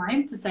 them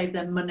time, to save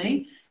them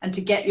money, and to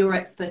get your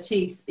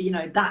expertise,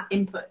 that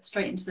input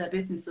straight into their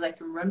business so they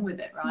can run with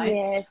it, right?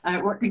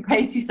 yes, What did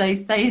Katie say?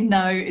 Saying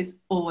no is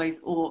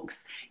always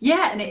orcs.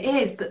 Yeah, and it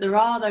is, but there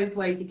are those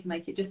ways you can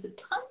make it just a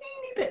tiny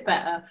bit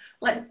better,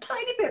 like a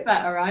tiny bit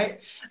better,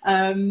 right?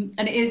 And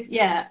it is,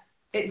 yeah,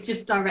 it's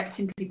just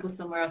directing people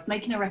somewhere else,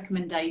 making a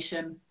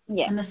recommendation.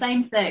 yes, And the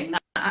same thing,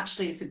 that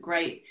actually is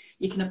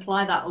you can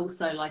apply that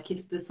also, like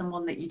if there's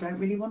someone that you don't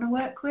really want to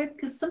work with,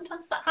 because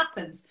sometimes that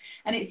happens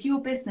and it's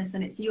your business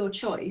and it's your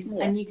choice. yes,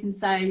 And you can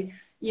say,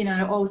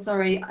 oh,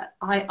 sorry,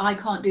 I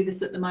can't do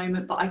this at the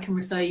moment, but I can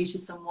refer you to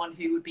someone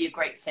who would be a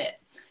great fit,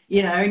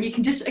 and you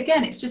can just,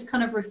 again, it's just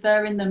kind of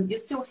referring them. You're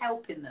still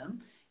helping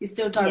them. You're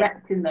still yes,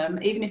 directing them.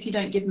 Even if you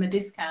don't give them a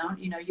discount,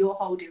 you're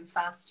holding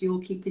fast, you're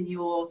keeping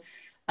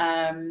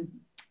um,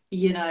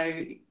 you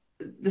know,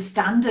 the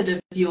standard of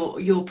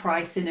your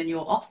pricing and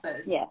your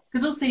offers, yes.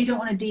 because also you don't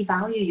want to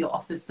devalue your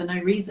offers for no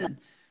No, reason.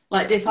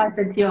 Like if I no.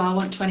 said to you, I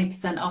want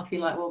 20% off,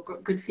 you're like, well,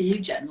 good for you,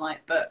 Jen, like,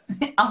 but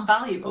I'm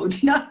valuable.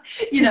 Do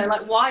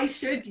like, why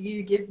should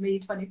you give me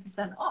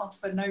 20% off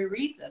for no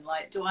reason?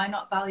 Like, do I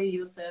not value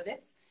your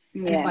service?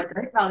 And if Yeah, I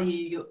don't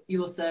value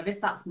your service,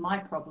 that's my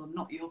problem,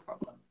 not your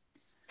problem.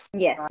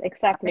 yes,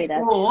 exactly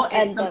that. Or it's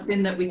And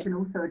something that we yeah, can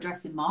also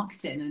address in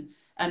marketing and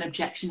an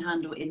objection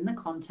handle in the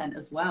content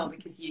as well,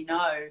 because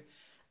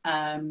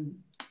um,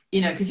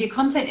 because your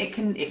content, it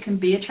can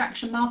be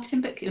attraction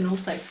marketing, but can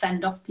also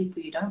fend off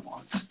people you don't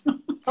want.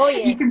 oh You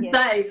yes, can yes,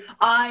 say,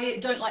 I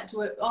don't like to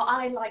work, or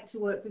I like to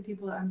work with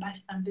people that are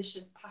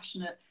ambitious,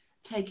 passionate,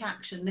 take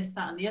action, this,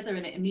 that, and the other,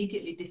 and it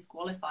immediately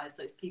disqualifies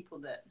those people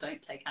that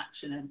don't take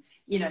action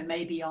and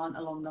maybe aren't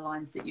along the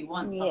lines that you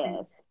want. So I think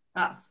yes,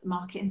 that's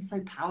marketing so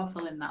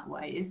powerful in that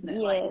way, isn't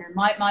it? Like,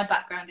 yes. my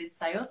background is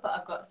sales, but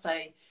I've got to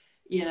say,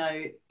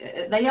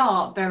 they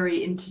are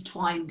very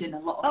intertwined in a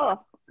lot of Oh, ways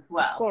as of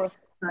well. course.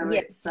 So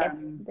Yes,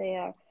 it's they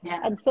are. yeah.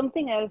 And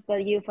something else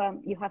that you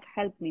have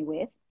helped me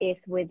with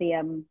is with the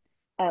um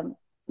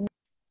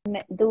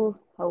do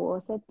how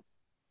was it?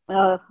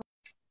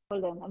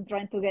 Hold on, I'm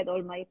trying to get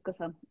all because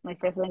my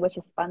first language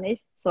is Spanish,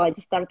 so I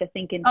just started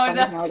thinking Oh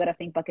Spanish. no, Now I gotta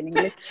think back in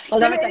English.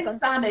 Hold do on a it in second.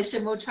 Spanish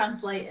and we'll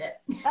translate it.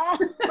 Ah,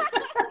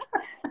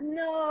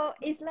 no,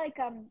 it's like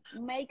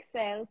make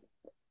sales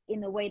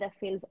in a way that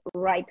feels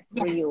right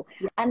for Yes. you,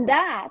 Yeah. and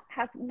that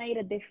has made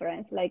a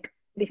difference. Like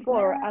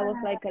before, I was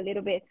Yeah. like a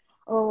little bit,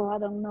 oh, I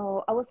don't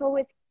know. I was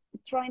always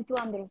trying to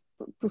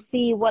understand to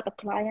see what a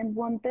client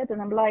wanted,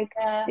 and I'm like,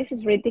 Yeah. this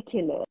is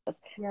ridiculous.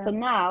 Yeah. So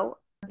now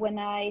when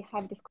I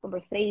have these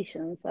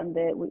conversations and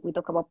we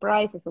talk about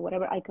prices or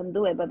whatever, I can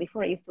do it. But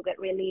before I used to get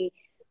really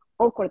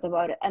awkward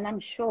about it, and I'm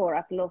sure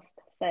I've lost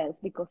sales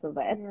because of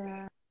it.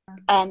 Yeah.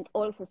 And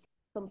also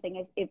something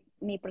is, if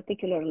me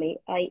particularly,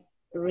 I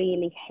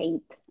really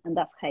hate, and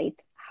that's hate,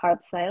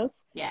 hard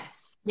sales.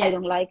 Yes. I Yes.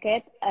 don't like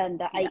it, and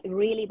Yeah. I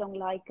really don't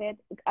like it.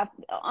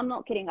 I'm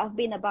not kidding. I've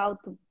been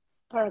about to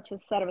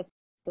purchase services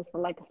for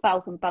like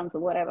 £1,000 or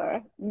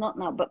whatever. Not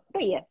now, but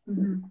yeah,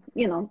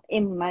 Mm-hmm.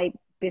 in my Yeah.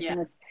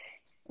 business,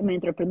 in my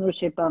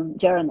entrepreneurship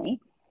journey.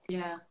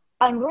 Yeah.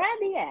 And right at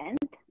the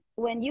end,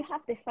 when you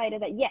have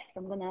decided that yes,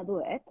 I'm gonna do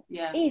it,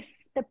 Yeah. if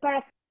the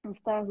person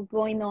starts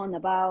going on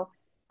about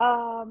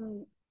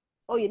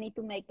oh, you need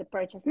to make the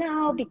purchase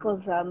now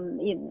because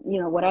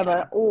Yeah.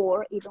 whatever,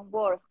 or even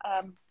worse,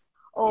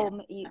 Yeah.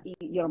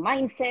 your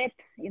mindset,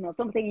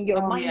 something in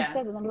your Oh yeah.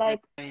 mindset, and I'm Yeah.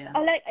 like,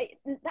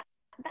 Yeah.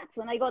 that's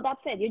when I got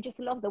upset. You just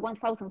lost the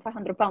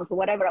 £1,500 or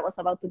whatever I was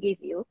about to give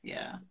you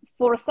Yeah.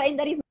 for saying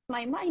that is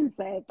my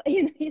mindset.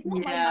 It's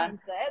not my Yeah.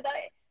 mindset.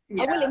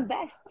 I will Yeah.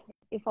 invest.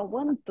 if I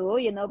want to,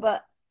 you know,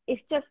 but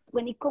it's just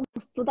when it comes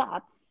to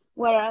that,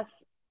 whereas,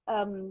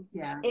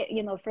 Yeah.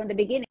 you know, from the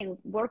beginning,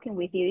 working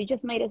with you, you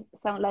just made it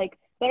sound like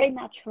very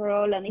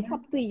natural and it's Yeah.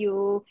 up to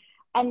you.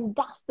 And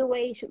that's the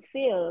way you should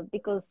feel,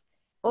 because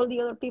all the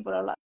other people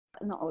are like,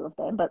 not all of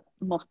them, but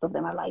most of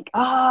them are like,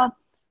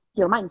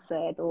 your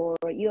mindset, or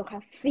you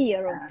have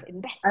fear of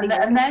investing, or And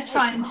they're like,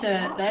 trying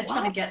to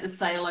what? get the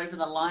sale over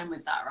the line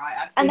with that, right?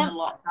 I've And seen a I'm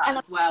lot of that and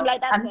as well. I'm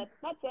like, And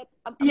that's it.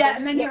 I'm yeah, done.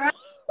 and then Yep. you're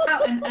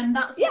out, and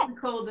that's what Yeah. we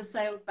call the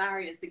sales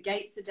barriers. The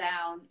gates are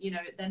down, you know,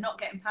 they're not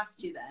getting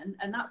past you then,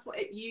 and that's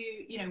what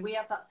you know, we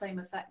have that same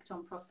effect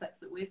on prospects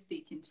that we're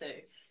speaking to.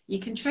 You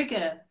can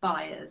trigger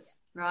buyers,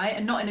 right,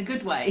 and not in a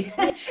good way.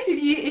 If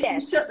you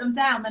Yes. shut them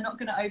down, they're not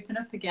going to open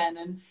up again.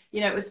 And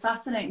you know, it was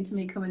fascinating to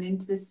me coming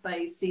into this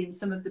space, seeing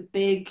some of the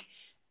big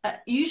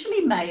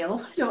usually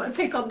male, I don't want to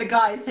pick on the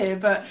guys here,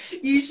 but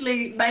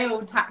usually male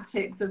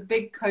tactics of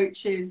big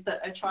coaches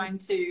that are trying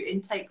to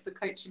intake for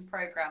coaching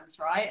programs,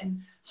 right?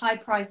 And high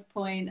price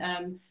point.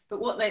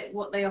 But what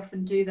they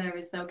often do there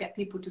is they'll get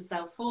people to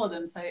sell for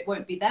them. So it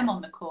won't be them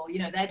on the call. You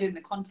know, they're doing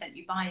the content,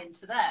 you buy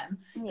into them,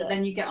 but Yeah.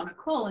 then you get on a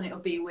call and it'll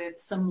be with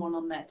someone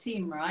on their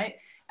team, right?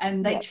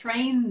 And they Yeah.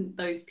 train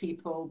those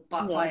people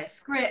Yeah. via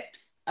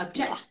scripts,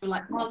 Yeah.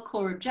 like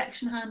hardcore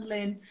objection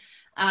handling,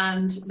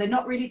 and they're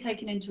not really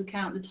taking into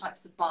account the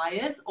types of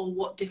buyers or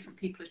what different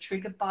people are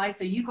triggered by.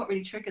 So you got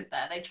really triggered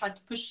there. They tried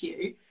to push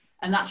you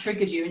and that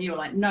triggered you, and you were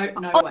like, no,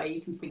 no way,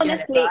 you can forget it,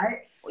 Honestly, right?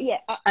 yeah,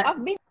 Uh,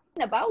 I've been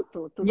about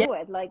to yeah, do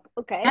it. Like,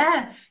 okay,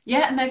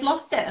 yeah, and they've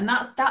lost it. And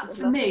that they've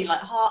for lost me, it. like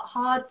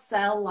hard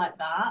sell like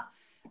that.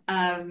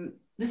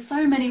 There's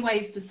so many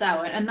ways to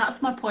sell it. And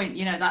that's my point,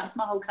 you know, that's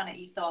my whole kind of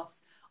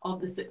ethos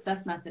of the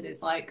success method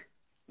is like,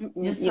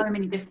 there's so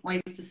many different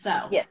ways to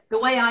sell. Yes. The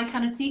way I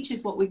kind of teach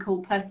is what we call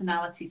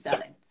personality Yeah.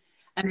 selling.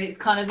 And it's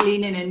kind of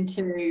leaning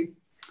into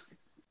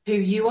who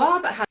you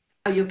are, but how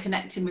you're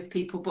connecting with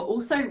people, but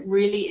also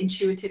really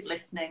intuitive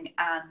listening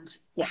and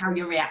Yeah. how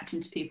you're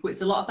reacting to people.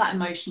 It's a lot of that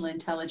emotional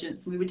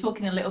intelligence. And we were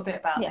talking a little bit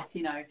about Yeah. this,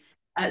 you know,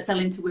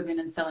 selling to women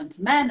and selling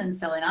to men, and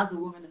selling as a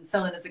woman and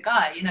selling as a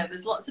guy. You know,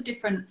 there's lots of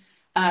different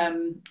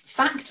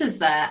factors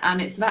there,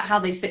 and it's about how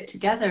they fit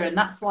together. And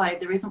that's why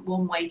there isn't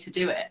one way to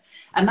do it.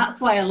 And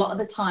that's why a lot of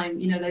the time,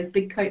 you know, those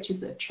big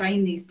coaches that have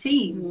trained these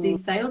teams,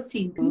 these sales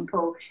team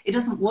people, it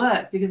doesn't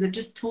work because they've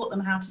just taught them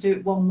how to do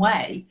it one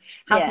way,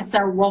 how to Yeah.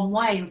 sell one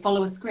way and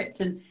follow a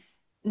script. And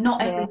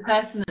not every Yeah.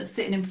 person that's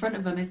sitting in front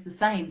of them is the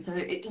same, so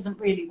it doesn't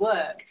really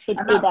work. And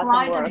It that's why doesn't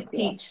I work. don't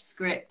Yeah. teach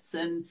scripts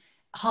and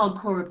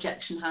hardcore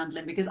objection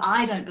handling, because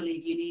I don't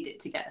believe you need it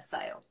to get a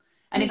sale.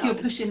 And if you're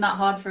No, pushing that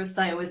hard for a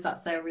sale, is that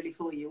sale really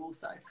for you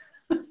also?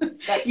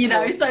 that's You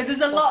know, true. so there's a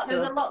That's lot true.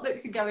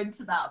 that could go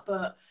into that.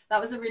 But that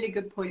was a really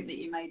good point that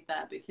you made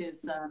there,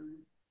 because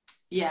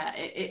yeah,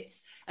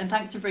 it's, and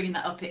thanks for bringing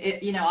that up.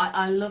 You know,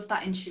 I love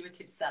that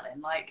intuitive selling,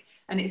 like,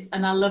 and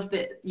I love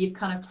that you've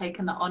kind of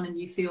taken that on and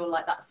you feel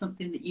like that's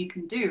something that you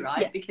can do,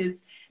 right? Yes.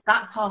 Because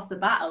that's half the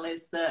battle,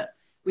 is that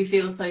we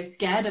feel so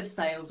scared of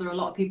sales. Or a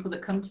lot of people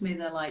that come to me,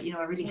 they're like, you know,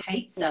 I really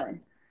hate Yeah.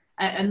 selling.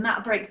 And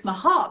that breaks my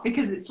heart,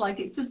 because it's like,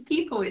 it's just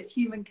people, it's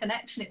human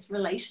connection, it's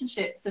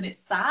relationships, and it's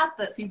sad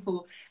that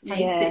people hate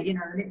Yeah. it, you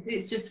know. And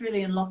it's just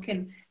really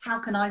unlocking, how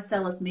can I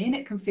sell as me? And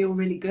it can feel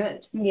really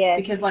good, Yes.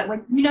 because like,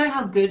 when you know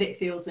how good it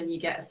feels when you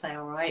get a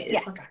sale, right? Yeah.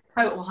 It's like a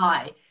total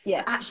high.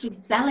 Yeah. But actually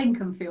selling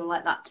can feel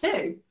like that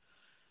too.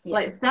 Yes.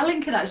 Like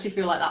selling can actually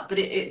feel like that, but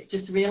it's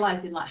just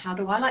realizing, like, how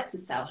do I like to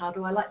sell? How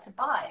do I like to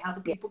buy? How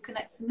do Yeah. people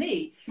connect to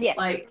me? Yes.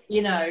 Like,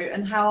 you know,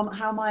 and how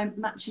am I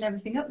matching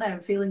everything up there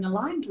and feeling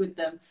aligned with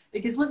them?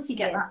 Because once you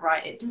get Yes. that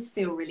right, it does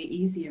feel really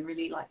easy and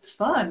really like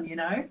fun, you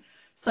know?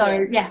 So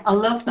Yeah. yeah, I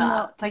love No,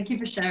 that. Thank you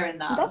for sharing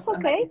that. that's That's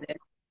okay. amazing.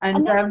 And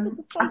And I wanted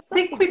to say I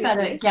think something we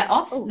better quickly. get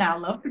off Oh, now,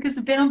 love, because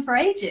we've been on for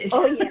ages.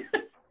 oh yes.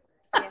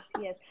 Yes,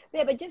 yes.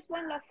 Yeah, but just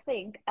one last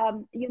thing.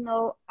 You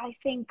know, I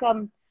think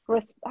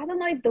I don't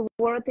know if the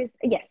word is,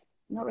 yes,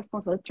 not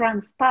responsible,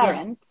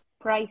 transparent Yes.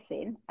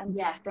 pricing and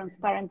Yeah.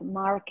 transparent Yeah.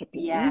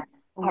 marketing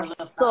Oh, I are love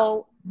that.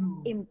 so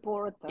Mm.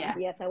 important. Yeah.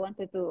 Yes, I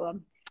wanted to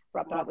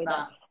wrap I it up love with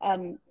that.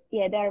 that.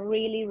 Yeah, they're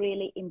really,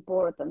 really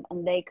important,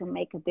 and they can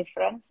make a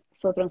difference.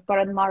 So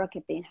transparent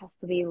marketing has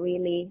to be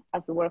really,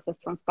 as the word as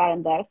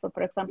transparent there. So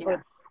for example,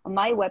 Yeah. on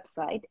my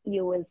website,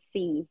 you will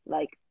see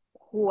like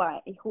who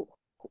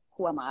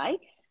am I,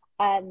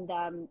 and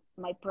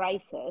my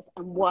prices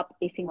and what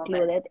is Love it.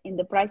 included in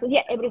the prices.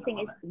 Yeah, I everything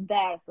love is it.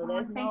 there, so Oh,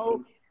 there's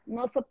amazing.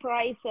 no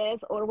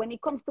surprises. Or when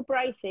it comes to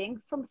pricing,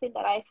 something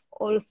that I've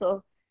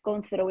also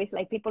gone through is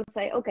like, people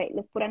say, okay,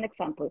 let's put an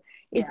example,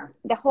 is Yeah.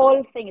 the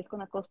whole thing is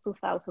going to cost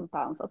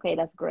 £2,000. Okay,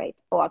 that's great.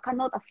 Or I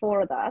cannot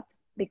afford that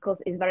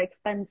because it's very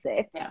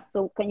expensive, Yeah.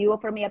 so can you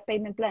offer me a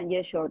payment plan?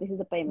 Yeah, sure, this is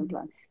a payment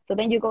plan. So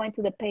then you go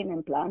into the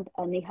payment plan,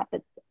 and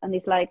and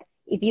it's like,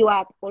 if you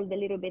add all the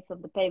little bits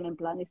of the payment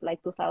plan, it's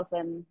like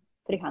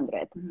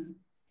 2,300. Mm-hmm.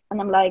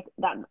 And I'm like,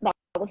 that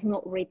was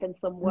not written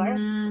somewhere.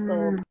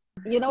 So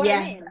you know what I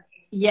Yes, mean?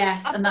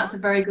 yes, I've and gone that's a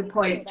very good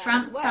through point. that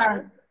as well.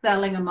 Transparent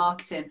selling and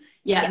marketing.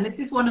 Yeah, and Yes.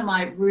 this is one of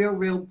my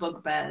real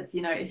bugbears.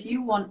 You know, if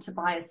you want to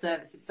buy a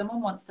service, if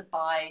someone wants to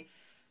buy,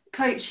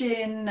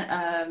 coaching,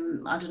 I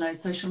don't know,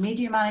 social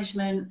media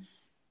management.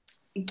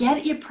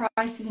 Get your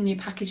prices and your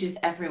packages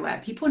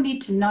everywhere. People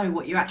need to know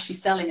what you're actually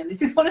selling. And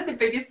this is one of the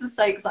biggest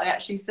mistakes I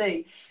actually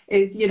see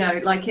is, you know,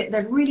 like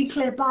they're really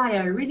clear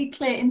bio, really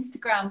clear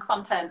Instagram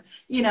content.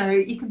 You know,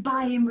 you can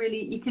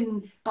you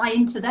can buy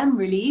into them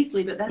really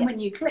easily. But then Yes. when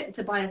you click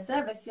to buy a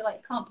service, you're like,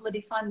 you can't bloody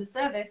find the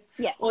service.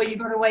 Yes. Or you've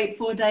got to wait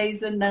 4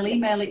 days and they'll Yes.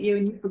 email it you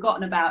and you've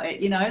forgotten about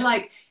it. You know,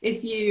 like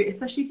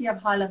especially if you have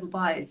high level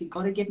buyers, you've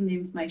got to give them the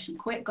information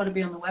quick, got to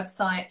be on the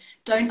website.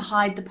 Don't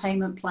hide the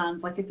payment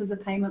plans. Like if there's a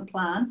payment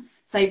plan,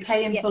 say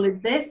pay in Yes. full is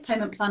this,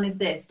 payment plan is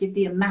this, give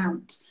the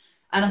amount.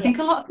 And I Yes. think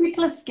a lot of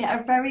people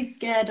are very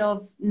scared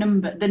of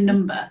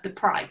the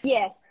price,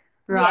 Yes.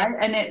 right? Yes.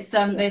 And it's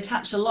they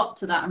attach a lot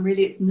to that, and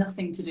really it's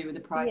nothing to do with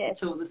the price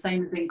Yes. at all. The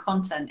same as in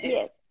content,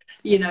 Yes. it's,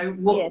 you know,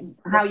 Yes.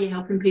 how you're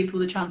helping people,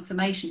 the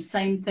transformation.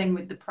 Same thing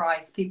with the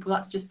price. People,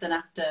 that's just an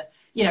after,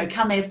 you know,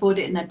 can they afford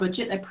it in their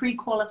budget? They're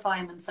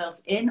pre-qualifying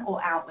themselves in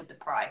or out with the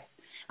price.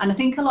 And I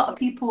think a lot of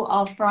people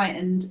are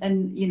frightened,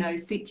 and, you know,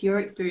 speak to your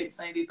experience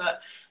maybe,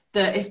 but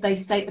that if they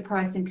state the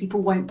pricing,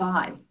 people won't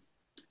buy,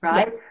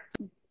 right? Yes.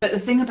 But the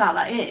thing about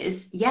that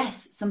is,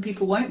 yes, some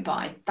people won't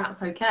buy.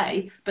 That's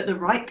okay. But the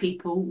right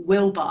people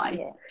will buy.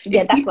 Yeah.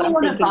 Yeah, If that's what people I'm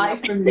want to thinking buy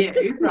of. from you,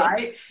 Yeah.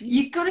 right,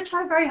 you've got to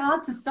try very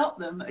hard to stop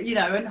them, you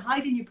know, and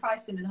hiding your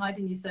pricing and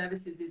hiding your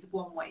services is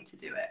one way to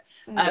do it.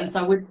 Yeah. So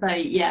I would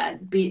say, yeah,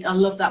 I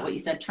love that what you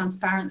said,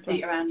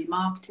 transparency around your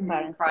marketing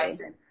and your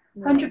pricing.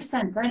 Yeah.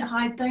 100%. Don't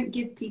hide, don't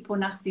give people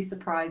nasty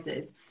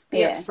surprises. Be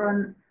Yeah.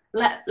 upfront.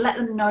 Let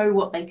them know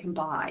what they can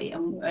buy,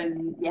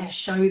 and yeah,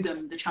 show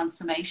them the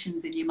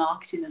transformations in your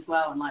marketing as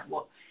well, and like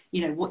what,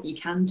 you know, what you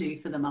can do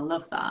for them. I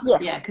love that.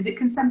 Yes. Yeah, because it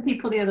can send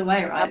people the other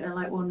way, right? They're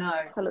like, well, no,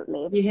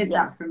 Absolutely. you hid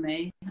Yes. that from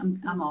me.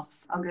 I'm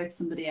off. I'll go to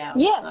somebody else.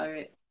 Yes. So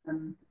it's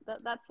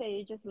that's it.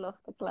 You just lost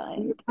the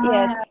client. yeah.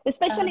 Yes.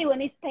 Especially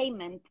when it's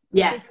payment.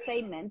 Yes. It's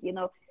payment, you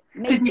know.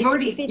 Because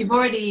you've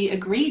already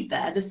agreed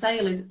there. The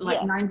sale is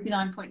like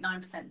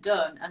 99.9%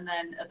 done, and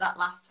then at that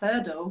last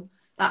hurdle,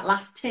 that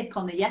last tick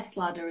on the yes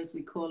ladder, as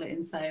we call it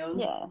in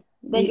sales, yeah,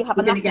 then you have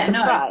an after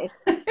surprise.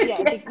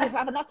 Yeah, you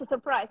have an after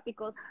surprise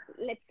because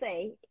let's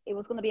say it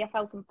was going to be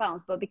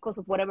 £1,000, but because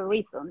of whatever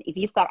reason, if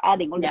you start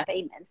adding all the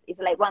payments,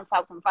 it's like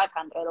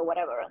 1,500 or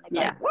whatever, and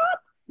they're like, what?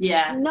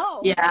 Yeah.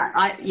 No. Yeah.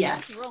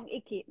 That's wrong.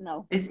 Icky.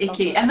 No. It's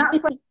icky. And that's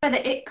where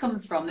the ick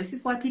comes from. This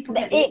is why people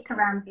get the ick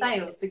around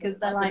sales, because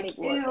they're like,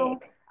 ew.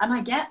 And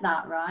I get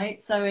that,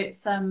 right? So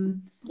it's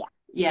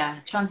yeah,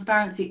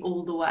 transparency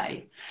all the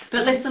way.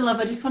 But listen, love,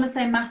 I just want to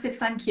say a massive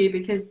thank you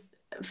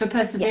for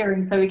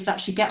persevering so we could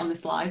actually get on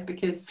this live,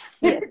 because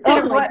oh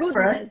my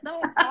goodness, that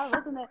was hard,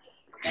 wasn't it?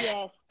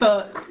 Yes.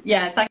 But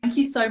yeah, thank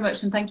you so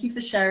much, and thank you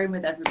for sharing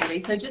with everybody.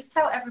 So just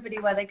tell everybody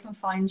where they can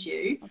find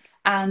you,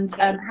 and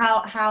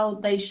how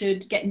they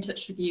should get in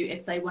touch with you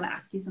if they want to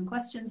ask you some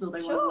questions or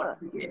they want to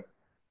work with you.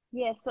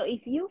 Yeah, so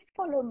if you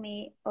follow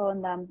me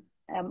on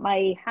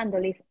my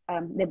handle is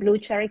the Blue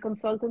Cherry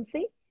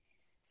Consultancy.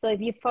 So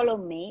if you follow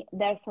me,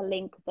 there's a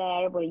link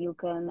there where you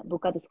can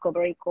book a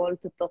discovery call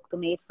to talk to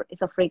me.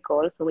 It's a free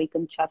call, so we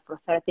can chat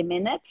for 30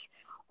 minutes,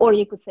 or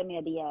you could send me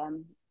a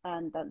DM.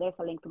 And there's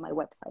a link to my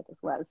website as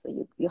well,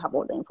 so you have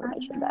all the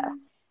information there.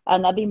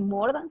 And I'd be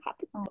more than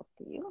happy to talk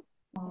to you.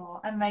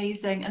 Oh,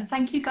 amazing. And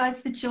thank you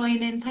guys for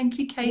joining. Thank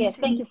you, Katie. Yes,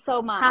 thank you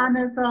so much.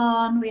 Hannah's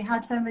on. We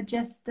had her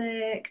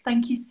majestic.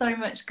 Thank you so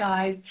much,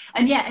 guys.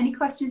 And yeah, any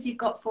questions you've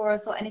got for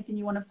us or anything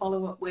you want to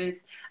follow up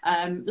with,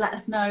 let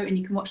us know, and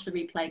you can watch the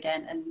replay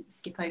again and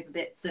skip over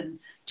bits and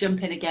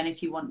jump in again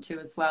if you want to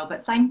as well.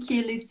 But thank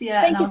you, Lucia,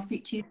 and I'll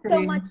speak to you soon.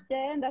 So much,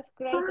 Jen. That's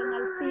great. Bye. And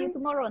I'll see you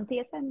tomorrow on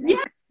TSN. Yeah.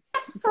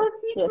 So,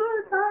 see you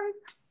tomorrow. Bye.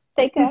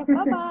 Take care.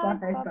 Bye-bye.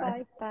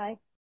 Bye-bye. Bye.